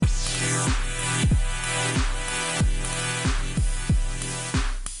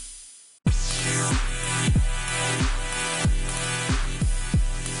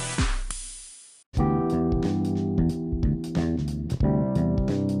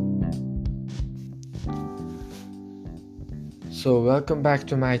So welcome back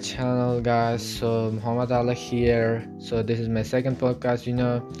to my channel, guys. So Muhammad Allah here. So this is my second podcast.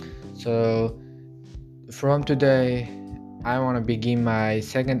 So from today I want to begin my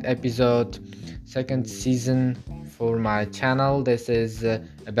second episode, second season for my channel. This is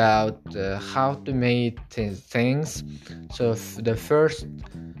about how to make things. So the first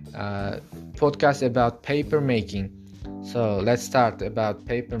podcast about paper making. So let's start about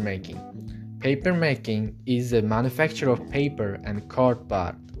paper making. Paper making is the manufacture of paper and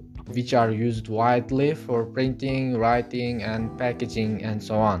cardboard, which are used widely for printing, writing, and packaging, and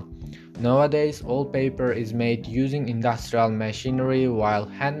so on. Nowadays, all paper is made using industrial machinery, while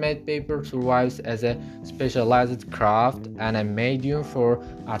handmade paper survives as a specialized craft and a medium for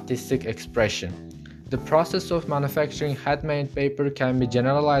artistic expression. The process of manufacturing handmade paper can be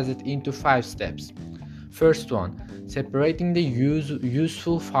generalized into 5 steps. First one, separating the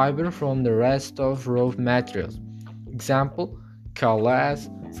useful fiber from the rest of raw materials. Example, glass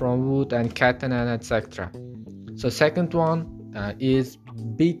from wood and cotton and etc. So second one is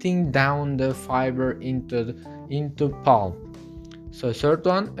beating down the fiber into pulp. So third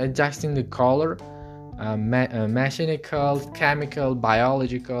one, adjusting the color, mechanical, chemical,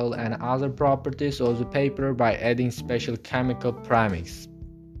 biological, and other properties of the paper by adding special chemical premix.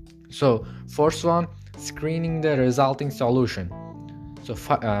 So fourth one, screening the resulting solution. So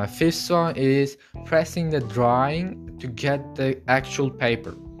fifth one is pressing the drying to get the actual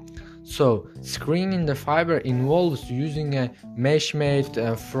paper. So screening the fiber involves using a mesh made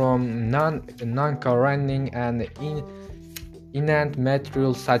from non-corroding and inert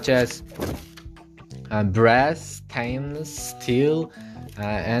materials such as brass, stainless steel,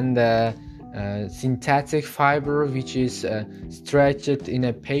 and synthetic fiber, which is stretched in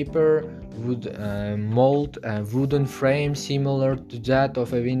a paper would mold a wooden frame similar to that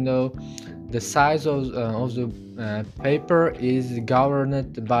of a window. The size of the paper is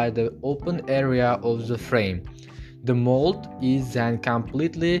governed by the open area of the frame. The mold is then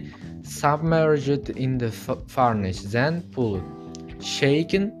completely submerged in the furnace, then pulled,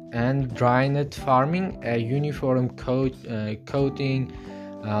 shaken, and dried, forming a uniform coating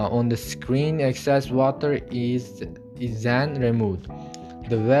on the screen. Excess water is then removed.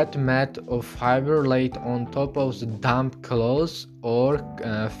 The wet mat of fiber laid on top of the damp cloth or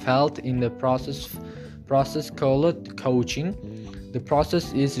felt in the process called coaching. The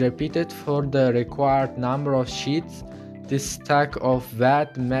process is repeated for the required number of sheets. This stack of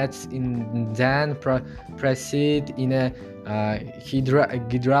wet mats is then pressed in a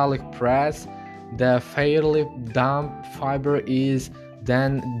hydraulic press. The fairly damp fiber is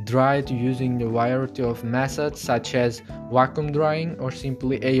then dried using a variety of methods such as vacuum drying or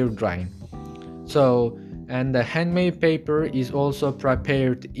simply air drying. And the handmade paper is also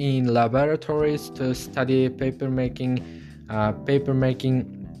prepared in laboratories to study paper making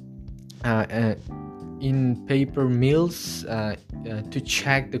in paper mills to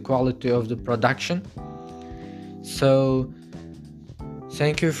check the quality of the production. So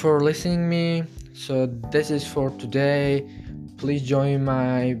thank you for listening me. So this is for today. Please join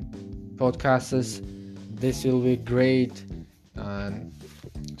my podcasts. This will be great.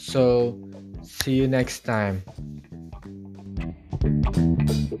 So see you next time.